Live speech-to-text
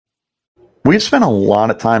We've spent a lot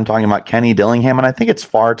of time talking about Kenny Dillingham, and I think it's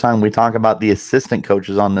far time we talk about the assistant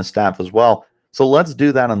coaches on this staff as well. So let's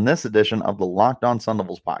do that on this edition of the Locked On Sun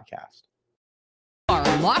Devils podcast. Are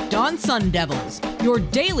Locked On Sun Devils, your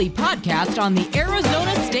daily podcast on the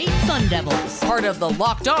Arizona State Sun Devils, part of the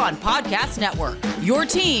Locked On Podcast Network, your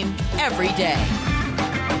team every day.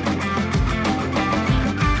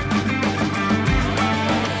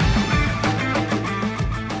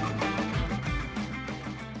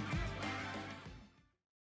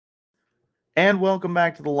 And welcome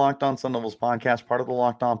back to the Locked On Sun Devils podcast, part of the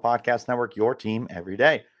Locked On Podcast Network, your team every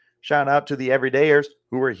day. Shout out to the everydayers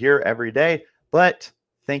who are here every day. But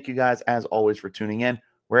thank you guys, as always, for tuning in.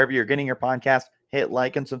 Wherever you're getting your podcast, hit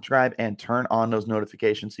like and subscribe and turn on those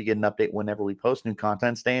notifications so you get an update whenever we post new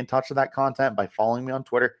content. Stay in touch with that content by following me on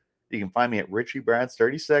Twitter. You can find me at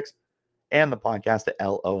RichieBrads36 and the podcast at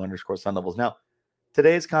LO_Sun Devils. Now,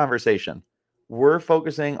 today's conversation, we're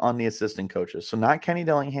focusing on the assistant coaches. So not Kenny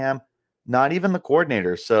Dillingham, not even the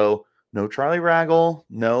coordinators. So no Charlie Raggle,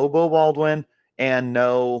 no Bo Baldwin, and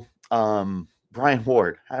no Brian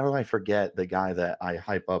Ward. How do I forget the guy that I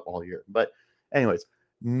hype up all year? But anyways,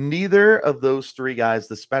 neither of those three guys,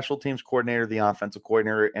 the special teams coordinator, the offensive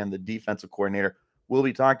coordinator, and the defensive coordinator, will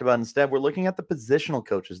be talked about. Instead, we're looking at the positional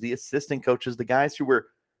coaches, the assistant coaches, the guys who were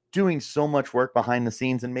doing so much work behind the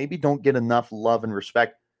scenes and maybe don't get enough love and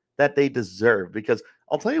respect that they deserve. Because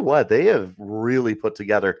I'll tell you what, they have really put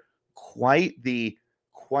together quite the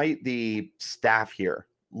staff here,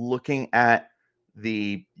 looking at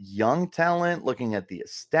the young talent, looking at the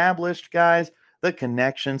established guys, the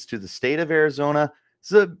connections to the state of Arizona.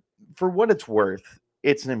 So for what it's worth,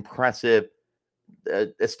 it's an impressive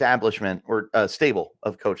establishment or stable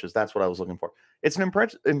of coaches. That's what I was looking for. It's an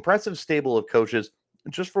impressive stable of coaches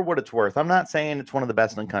just for what it's worth. I'm not saying it's one of the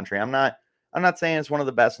best in the country. I'm not saying it's one of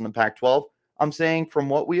the best in the Pac-12. I'm saying from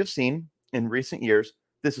what we have seen in recent years,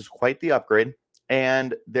 this is quite the upgrade,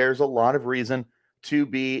 and there's a lot of reason to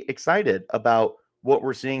be excited about what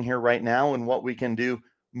we're seeing here right now and what we can do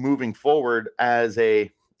moving forward as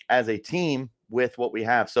a team with what we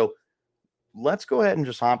have. So let's go ahead and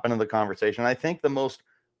just hop into the conversation. I think the most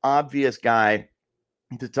obvious guy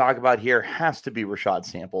to talk about here has to be Rashad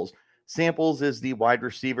Samples. Samples is the wide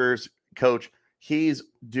receivers coach. He's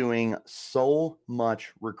doing so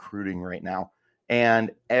much recruiting right now.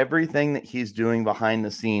 And everything that he's doing behind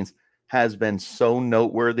the scenes has been so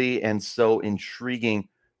noteworthy and so intriguing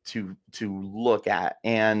to look at.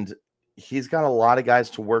 And he's got a lot of guys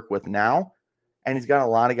to work with now. And he's got a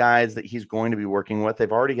lot of guys that he's going to be working with.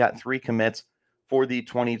 They've already got 3 commits for the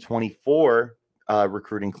 2024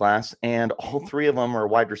 recruiting class. And all 3 of them are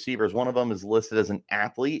wide receivers. One of them is listed as an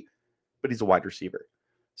athlete, but he's a wide receiver.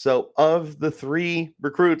 So of the 3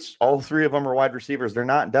 recruits, all 3 of them are wide receivers. They're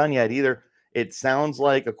not done yet either. It sounds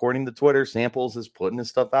like, according to Twitter, Samples is putting his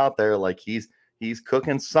stuff out there. Like he's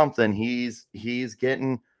cooking something. He's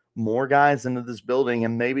getting more guys into this building,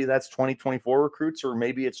 and maybe that's 2024 recruits, or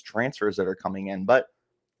maybe it's transfers that are coming in. But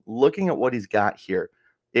looking at what he's got here,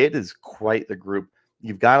 it is quite the group.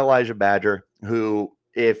 You've got Elijah Badger, who,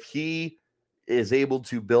 if he is able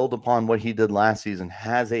to build upon what he did last season,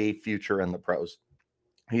 has a future in the pros.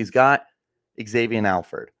 He's got Xavier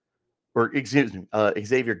Guillory.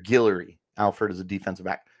 Alford is a defensive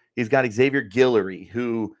back. He's got Xavier Guillory,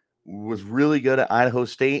 who was really good at Idaho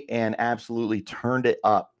State and absolutely turned it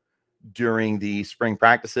up during the spring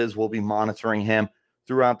practices. We'll be monitoring him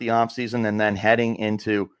throughout the offseason and then heading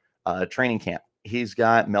into training camp. He's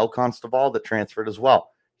got Mel Constable that transferred as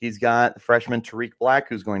well. He's got freshman Tariq Black,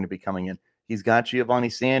 who's going to be coming in. He's got Giovanni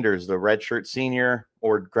Sanders, the redshirt senior,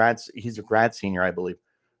 he's a grad senior, I believe,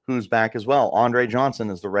 who's back as well. Andre Johnson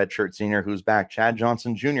is the redshirt senior who's back. Chad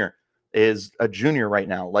Johnson Jr. is a junior right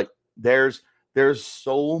now. Like there's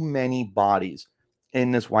so many bodies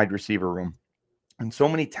in this wide receiver room and so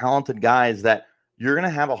many talented guys that you're going to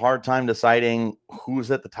have a hard time deciding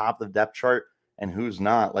who's at the top of the depth chart and who's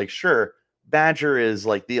not. Like, sure, Badger is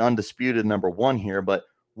like the undisputed number 1 here, but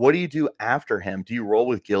what do you do after him? Do you roll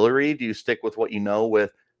with Guillory? Do you stick with what you know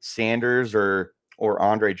with Sanders or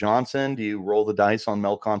Andre Johnson? Do you roll the dice on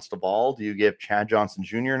Mel Constable? Do you give Chad Johnson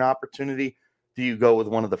Jr. an opportunity? Do you go with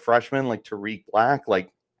one of the freshmen like Tariq Black?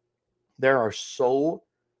 Like, there are so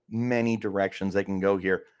many directions they can go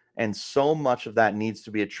here. And so much of that needs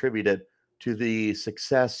to be attributed to the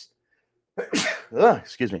success,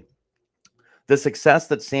 the success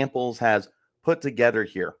that Samples has put together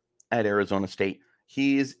here at Arizona State.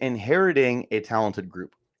 He's inheriting a talented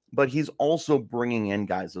group, but he's also bringing in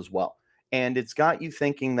guys as well. And it's got you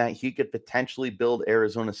thinking that he could potentially build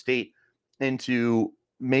Arizona State into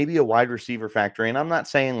maybe a wide receiver factory. And I'm not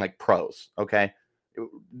saying like pros, okay?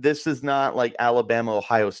 this is not like Alabama,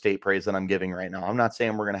 Ohio State praise that I'm giving right now. I'm not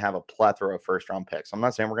saying we're going to have a plethora of first round picks. I'm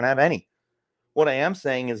not saying we're going to have any. What I am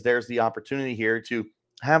saying is there's the opportunity here to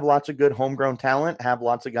have lots of good homegrown talent, have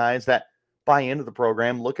lots of guys that buy into the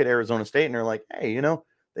program, look at Arizona State, and they're like, hey,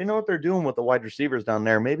 they know what they're doing with the wide receivers down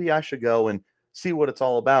there. Maybe I should go and see what it's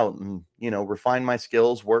all about and, refine my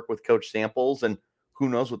skills, work with Coach Samples, and who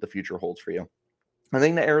knows what the future holds for you. I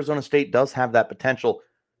think that Arizona State does have that potential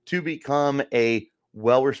to become a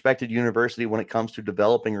well-respected university when it comes to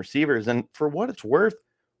developing receivers. And for what it's worth,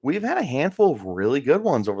 we've had a handful of really good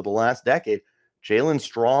ones over the last decade. Jalen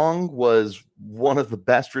Strong was one of the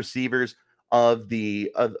best receivers of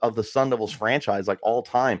the Sun Devils franchise, like all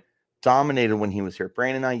time. Dominated when he was here.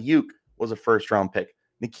 Brandon Ayuk was a first-round pick.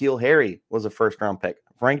 N'Keal Harry was a first-round pick.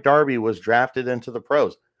 Frank Darby was drafted into the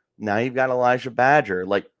pros. Now you've got Elijah Badger.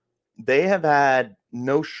 Like, they have had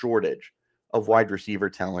no shortage of wide receiver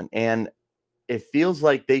talent, and it feels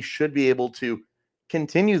like they should be able to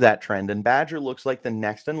continue that trend. And Badger looks like the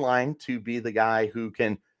next in line to be the guy who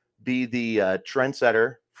can be the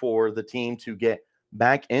trendsetter for the team to get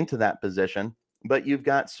back into that position. But you've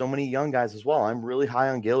got so many young guys as well. I'm really high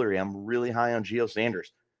on Guillory. I'm really high on Gio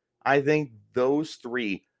Sanders. I think those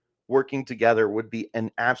three working together would be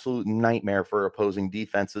an absolute nightmare for opposing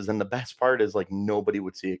defenses. And the best part is, like, nobody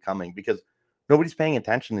would see it coming because nobody's paying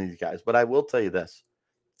attention to these guys. But I will tell you this.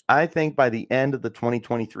 I think by the end of the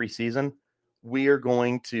 2023 season, we are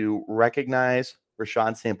going to recognize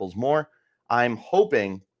Rashad Samples more. I'm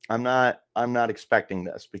hoping, I'm not expecting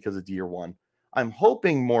this because it's year one. I'm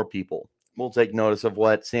hoping more people will take notice of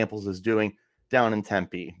what Samples is doing down in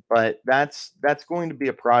Tempe. But that's going to be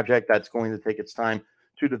a project that's going to take its time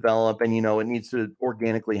to develop, and it needs to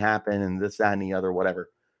organically happen, and this, that, and the other, whatever.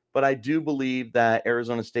 But I do believe that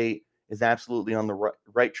Arizona State is absolutely on the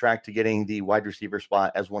right track to getting the wide receiver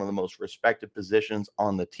spot as one of the most respected positions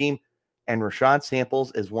on the team. And Rashad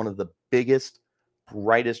Samples is one of the biggest,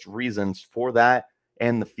 brightest reasons for that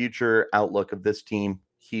and the future outlook of this team.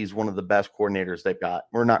 He's one of the best coordinators they've got,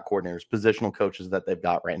 or not coordinators, positional coaches that they've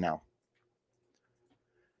got right now.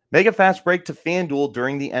 Make a fast break to FanDuel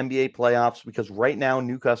during the NBA playoffs because right now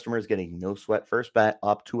new customers getting no sweat first bet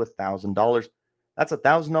up to $1,000. That's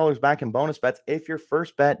 $1,000 back in bonus bets if your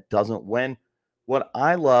first bet doesn't win. What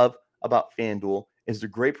I love about FanDuel is the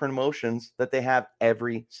great promotions that they have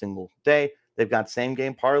every single day. They've got same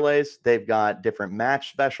game parlays. They've got different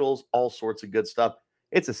match specials, all sorts of good stuff.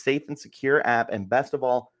 It's a safe and secure app. And best of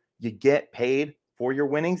all, you get paid for your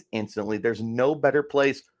winnings instantly. There's no better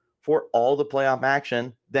place for all the playoff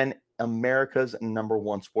action than America's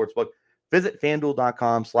 #1 sportsbook. Visit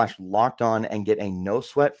FanDuel.com/lockedon and get a no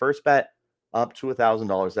sweat first bet up to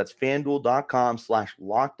 $1,000. That's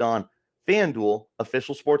FanDuel.com/lockedon. FanDuel,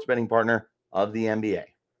 official sports betting partner of the NBA.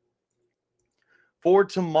 For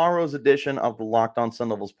tomorrow's edition of the Locked On Sun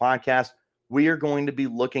Devils podcast, we are going to be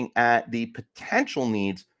looking at the potential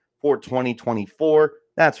needs for 2024.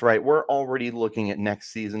 That's right. We're already looking at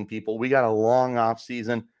next season, people. We got a long off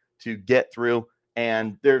season to get through,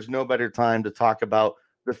 and there's no better time to talk about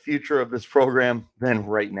the future of this program than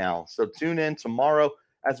right now. So tune in tomorrow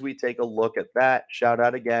as we take a look at that. Shout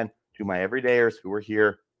out again to my everydayers who are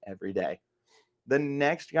here every day. The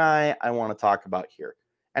next guy I want to talk about here,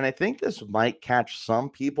 and I think this might catch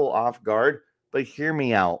some people off guard, but hear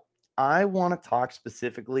me out. I want to talk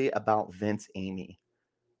specifically about Vince Amey.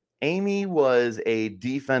 Amey was a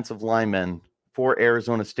defensive lineman for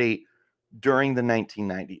Arizona State during the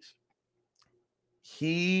 1990s.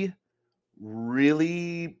 He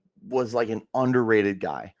really was like an underrated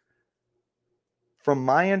guy. From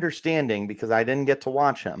my understanding, because I didn't get to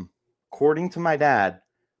watch him, according to my dad,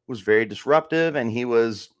 was very disruptive, and he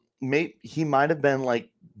might have been like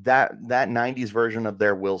that 90s version of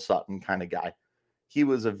their Will Sutton kind of guy. He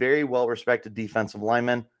was a very well-respected defensive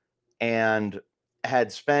lineman and had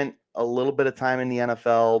spent a little bit of time in the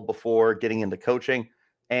NFL before getting into coaching.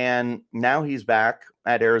 And now he's back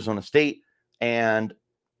at Arizona State, and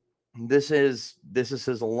this is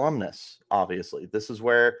his alumnus, obviously. This is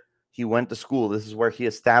where he went to school. This is where he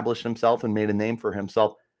established himself and made a name for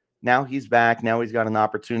himself. Now he's back. Now he's got an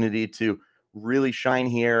opportunity to really shine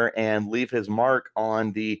here and leave his mark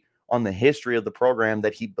on the history of the program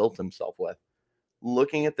that he built himself with.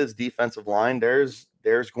 Looking at this defensive line, there's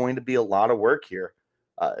going to be a lot of work here.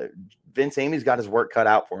 Vince Amey's got his work cut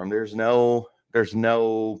out for him. There's no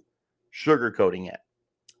sugarcoating it.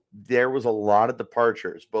 There was a lot of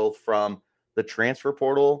departures, both from the transfer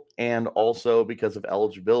portal and also because of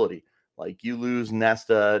eligibility. Like, you lose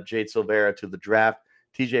Nesta, Jade Silvera to the draft.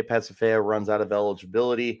 TJ Pesafea runs out of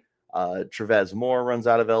eligibility. Trevez Moore runs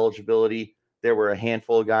out of eligibility. There were a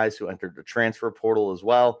handful of guys who entered the transfer portal as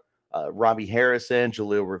well. Robbie Harrison,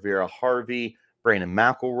 Jaleel Rivera-Harvey, Brandon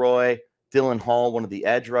McElroy, Dylan Hall, one of the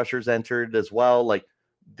edge rushers, entered as well. Like,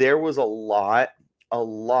 there was a lot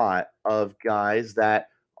of guys that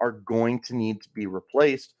are going to need to be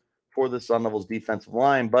replaced for the Sun Devils defensive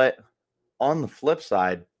line. But on the flip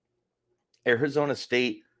side, Arizona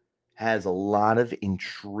State has a lot of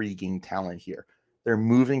intriguing talent here. They're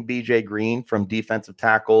moving BJ Green from defensive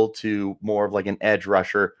tackle to more of like an edge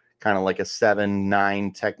rusher, kind of like a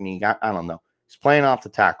 7-9 technique. I don't know. He's playing off the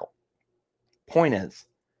tackle. Point is,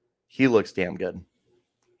 he looks damn good.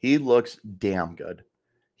 He looks damn good.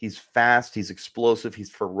 He's fast. He's explosive. He's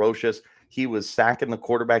ferocious. He was sacking the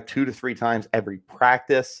quarterback 2 to 3 times every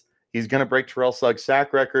practice. He's going to break Terrell Suggs'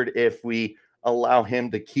 sack record if we allow him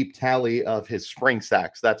to keep tally of his spring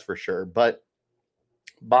sacks. That's for sure. But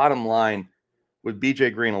bottom line, with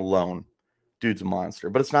BJ Green alone, dude's a monster.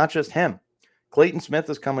 But it's not just him. Clayton Smith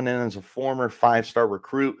is coming in as a former 5-star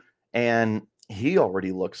recruit, and he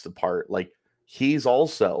already looks the part. Like, he's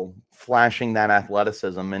also flashing that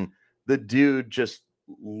athleticism, and the dude just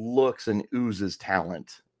looks and oozes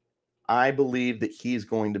talent. I believe that he's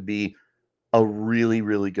going to be a really,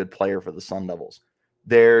 really good player for the Sun Devils.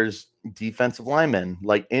 There's defensive linemen,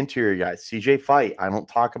 like interior guys, CJ Fight. I don't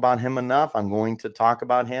talk about him enough. I'm going to talk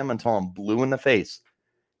about him until I'm blue in the face.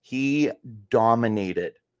 He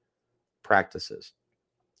dominated practices.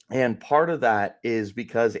 And part of that is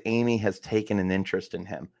because Amey has taken an interest in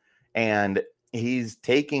him. And he's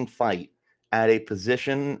taking Fight at a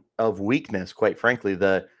position of weakness, quite frankly.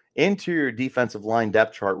 The interior defensive line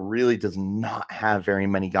depth chart really does not have very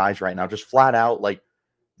many guys right now. Just flat out, like,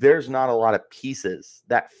 there's not a lot of pieces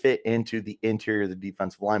that fit into the interior of the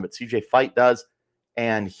defensive line, but CJ Fight does,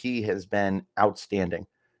 and he has been outstanding.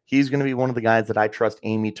 He's going to be one of the guys that I trust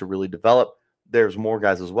Amey to really develop. There's more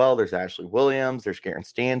guys as well. There's Ashley Williams. There's Garen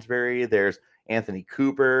Stansberry. There's Anthony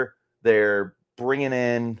Cooper. They're bringing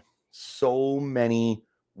in so many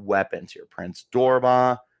weapons here. Prince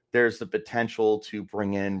Dorba. There's the potential to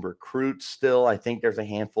bring in recruits still. I think there's a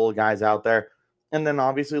handful of guys out there. And then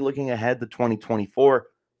obviously looking ahead to 2024,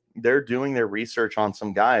 they're doing their research on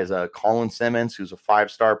some guys. Colin Simmons, who's a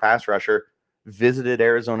 5-star pass rusher, visited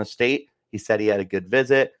Arizona State. He said he had a good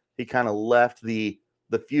visit. He kind of left the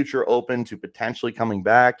future open to potentially coming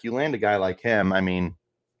back. You land a guy like him, I mean,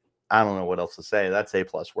 I don't know what else to say. That's A+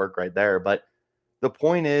 work right there. But the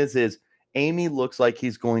point is Amey looks like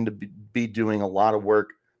he's going to be doing a lot of work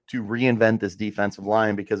to reinvent this defensive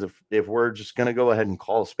line, because if we're just going to go ahead and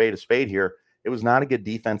call a spade here, it was not a good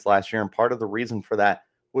defense last year. And part of the reason for that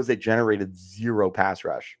was they generated 0 pass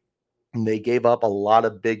rush. And they gave up a lot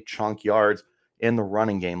of big chunk yards in the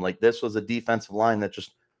running game. Like, this was a defensive line that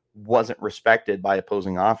just wasn't respected by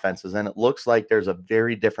opposing offenses. And it looks like there's a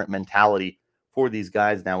very different mentality for these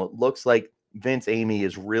guys now. It looks like Vince Amey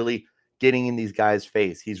is really getting in these guys'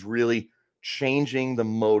 face. He's really changing the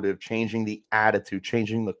motive, changing the attitude,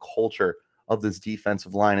 changing the culture of this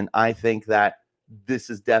defensive line. And I think that this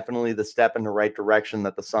is definitely the step in the right direction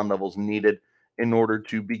that the Sun Devils needed in order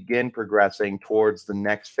to begin progressing towards the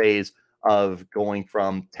next phase of going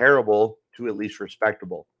from terrible to at least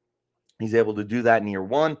respectable. He's able to do that in year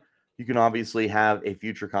 1. You can obviously have a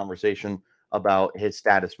future conversation about his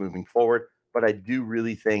status moving forward, but I do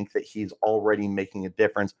really think that he's already making a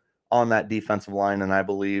difference on that defensive line, and I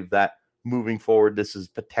believe that moving forward, this is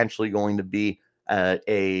potentially going to be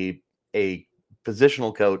a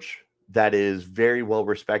positional coach that is very well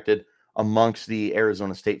respected amongst the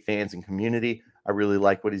Arizona State fans and community. I really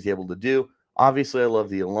like what he's able to do. Obviously, I love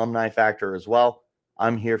the alumni factor as well.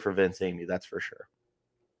 I'm here for Vince Amey, that's for sure.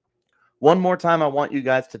 One more time, I want you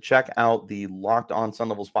guys to check out the Locked On Sun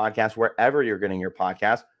Devils podcast wherever you're getting your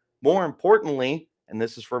podcast. More importantly, and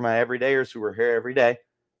this is for my everydayers who are here every day,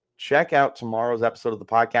 check out tomorrow's episode of the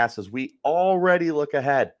podcast as we already look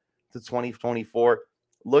ahead to 2024.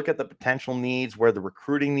 Look at the potential needs, where the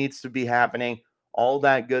recruiting needs to be happening, all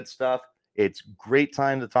that good stuff. It's great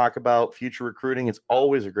time to talk about future recruiting. It's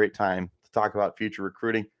always a great time to talk about future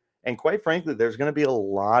recruiting. And quite frankly, there's going to be a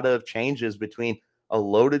lot of changes between a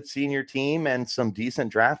loaded senior team and some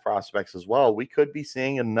decent draft prospects as well. We could be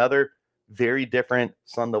seeing another very different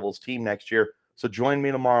Sun Devils team next year. So join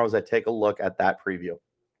me tomorrow as I take a look at that preview.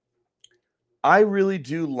 I really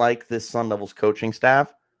do like this Sun Devils coaching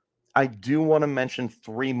staff. I do want to mention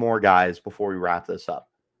 3 more guys before we wrap this up.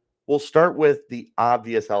 We'll start with the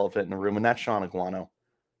obvious elephant in the room, and that's Sean Aguano.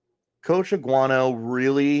 Coach Aguano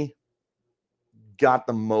really got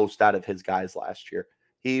the most out of his guys last year.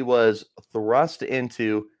 He was thrust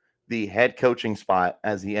into the head coaching spot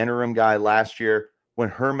as the interim guy last year when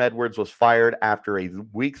Herm Edwards was fired after a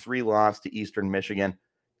week 3 loss to Eastern Michigan,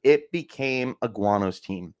 it became Iguano's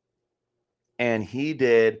team. And he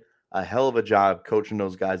did a hell of a job coaching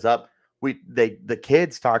those guys up. The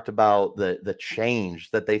kids talked about the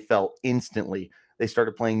change that they felt instantly. They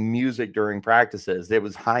started playing music during practices. It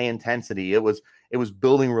was high intensity. It was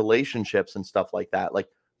building relationships and stuff like that. Like,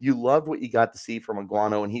 you loved what you got to see from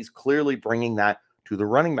Iguano, and he's clearly bringing that to the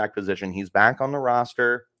running back position. He's back on the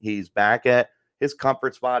roster. He's back at his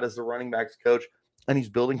comfort spot as the running backs coach, and he's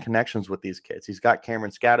building connections with these kids. He's got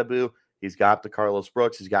Cameron Scadaboo. He's got DeCarlos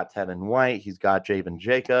Brooks. He's got Tevin White. He's got Javen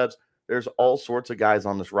Jacobs. There's all sorts of guys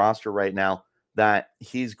on this roster right now that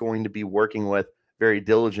he's going to be working with very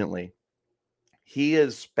diligently. He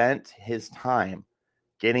has spent his time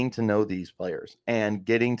getting to know these players and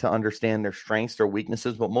getting to understand their strengths, their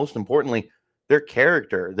weaknesses, but most importantly, their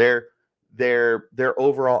character, their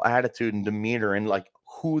overall attitude and demeanor, and like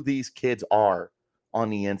who these kids are on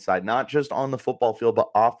the inside, not just on the football field,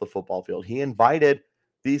 but off the football field. He invited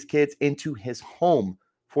these kids into his home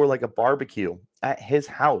for like a barbecue at his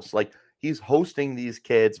house. Like, he's hosting these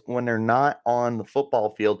kids when they're not on the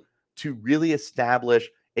football field to really establish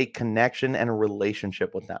a connection and a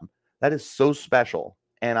relationship with them. That is so special.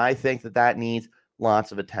 And I think that needs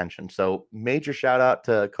lots of attention. So major shout out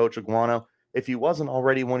to Coach Iguano. If he wasn't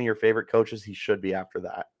already one of your favorite coaches, he should be after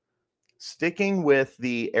that. Sticking with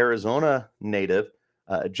the Arizona native,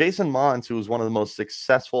 Jason Mons, who was one of the most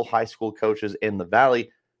successful high school coaches in the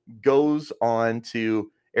Valley, goes on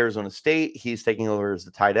to Arizona State. He's taking over as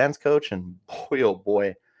the tight ends coach, and boy, oh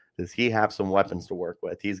boy, does he have some weapons to work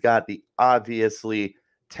with. He's got the obviously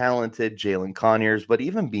talented Jalen Conyers, but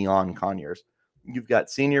even beyond Conyers, you've got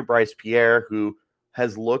senior Bryce Pierre, who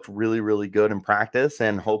has looked really, really good in practice,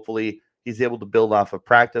 and hopefully he's able to build off of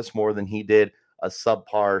practice more than he did a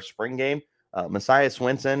subpar spring game. Messiah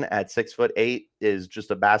Swinson at 6'8" is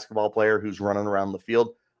just a basketball player who's running around the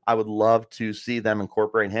field. I would love to see them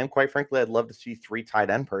incorporate him. Quite frankly, I'd love to see 3 tight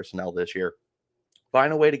end personnel this year.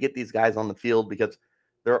 Find a way to get these guys on the field because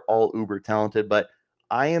they're all uber talented. But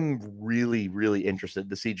I am really, really interested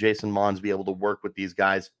to see Jason Mons be able to work with these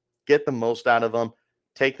guys, get the most out of them,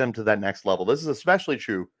 take them to that next level. This is especially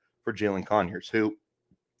true for Jalen Conyers, who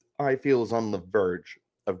I feel is on the verge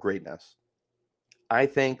of greatness. I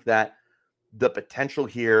think that the potential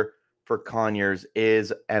here for Conyers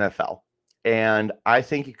is NFL. And I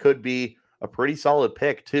think he could be a pretty solid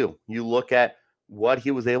pick, too. You look at what he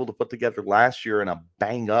was able to put together last year in a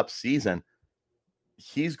bang-up season.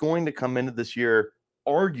 He's going to come into this year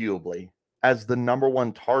arguably as the number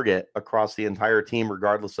 1 target across the entire team,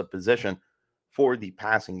 regardless of position, for the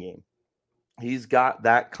passing game. He's got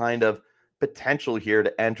that kind of potential here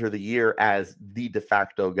to enter the year as the de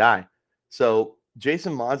facto guy. So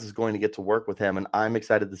Jason Mons is going to get to work with him, and I'm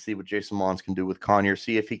excited to see what Jason Mons can do with Conyers,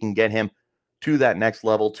 see if he can get him to that next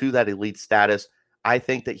level, to that elite status. I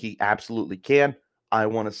think that he absolutely can. I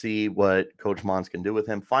want to see what Coach Mons can do with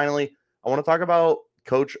him. Finally, I want to talk about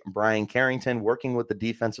Coach Brian Carrington working with the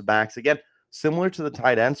defensive backs. Again, similar to the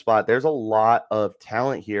tight end spot, there's a lot of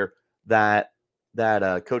talent here that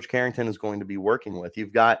Coach Carrington is going to be working with.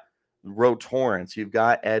 You've got Ro Torrance, you've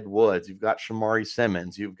got Ed Woods, you've got Shamari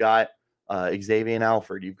Simmons, you've got Xavier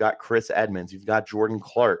Alford, you've got Chris Edmonds, you've got Jordan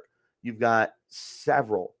Clark, you've got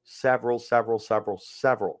several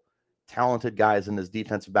talented guys in this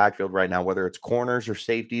defensive backfield right now, whether it's corners or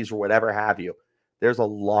safeties or whatever have you. There's a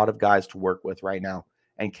lot of guys to work with right now,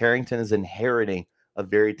 and Carrington is inheriting a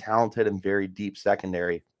very talented and very deep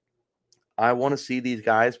secondary. I want to see these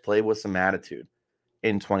guys play with some attitude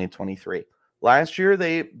in 2023. Last year,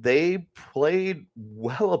 they played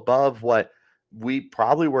well above what we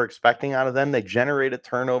probably were expecting out of them. They generated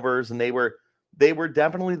turnovers, and they were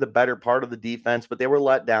definitely the better part of the defense, but they were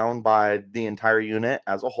let down by the entire unit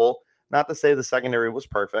as a whole. Not to say the secondary was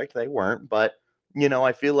perfect. They weren't, but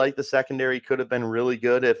I feel like the secondary could have been really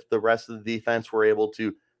good if the rest of the defense were able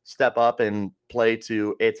to step up and play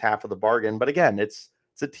to its half of the bargain. But again, it's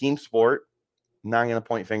a team sport. I'm not going to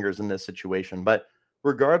point fingers in this situation, but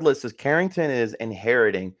regardless, as Carrington is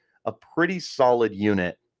inheriting a pretty solid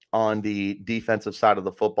unit on the defensive side of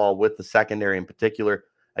the football with the secondary in particular.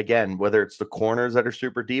 Again, whether it's the corners that are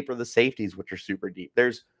super deep or the safeties, which are super deep,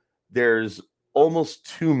 there's almost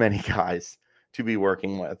too many guys to be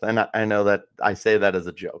working with. And I know that I say that as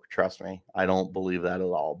a joke. Trust me, I don't believe that at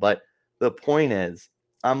all. But the point is,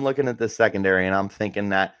 I'm looking at this secondary and I'm thinking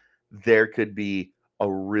that there could be a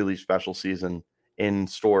really special season in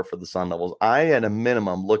store for the Sun Devils. I, at a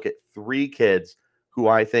minimum, look at 3 kids who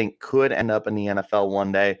I think could end up in the NFL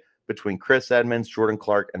one day between Chris Edmonds, Jordan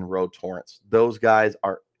Clark, and Ro Torrance. Those guys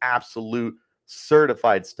are absolute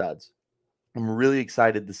certified studs. I'm really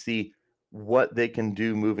excited to see what they can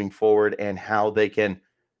do moving forward and how they can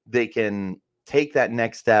take that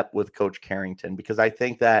next step with Coach Carrington, because I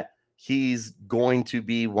think that he's going to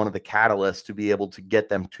be one of the catalysts to be able to get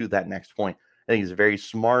them to that next point. I think he's a very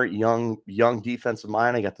smart, young defensive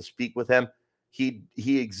mind. I got to speak with him. He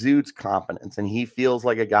exudes confidence, and he feels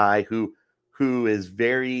like a guy who is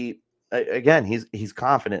very, again, he's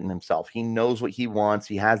confident in himself. He knows what he wants.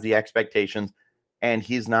 He has the expectations, and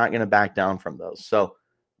he's not going to back down from those. So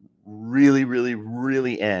really, really,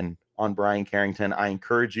 really in on Brian Carrington. I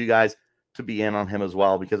encourage you guys to be in on him as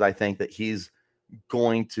well, because I think that he's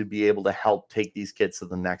going to be able to help take these kids to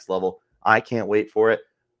the next level. I can't wait for it.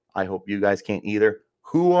 I hope you guys can't either.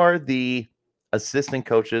 Who are the assistant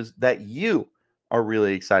coaches that you are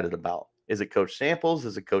really excited about? Is it Coach Samples?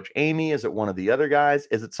 Is it Coach Amey? Is it one of the other guys?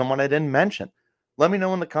 Is it someone I didn't mention? Let me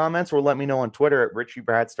know in the comments, or let me know on Twitter at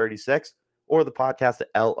RichieBrads36 or the podcast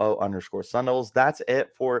at LO_Sun. That's it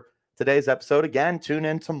for today's episode. Again, tune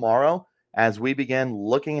in tomorrow as we begin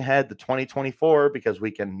looking ahead to 2024, because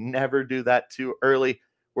we can never do that too early.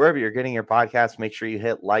 Wherever you're getting your podcast, make sure you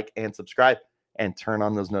hit like and subscribe and turn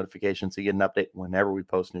on those notifications so you get an update whenever we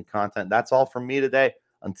post new content. That's all from me today.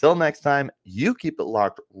 Until next time, you keep it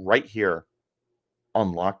locked right here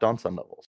on Locked On Sun Devils.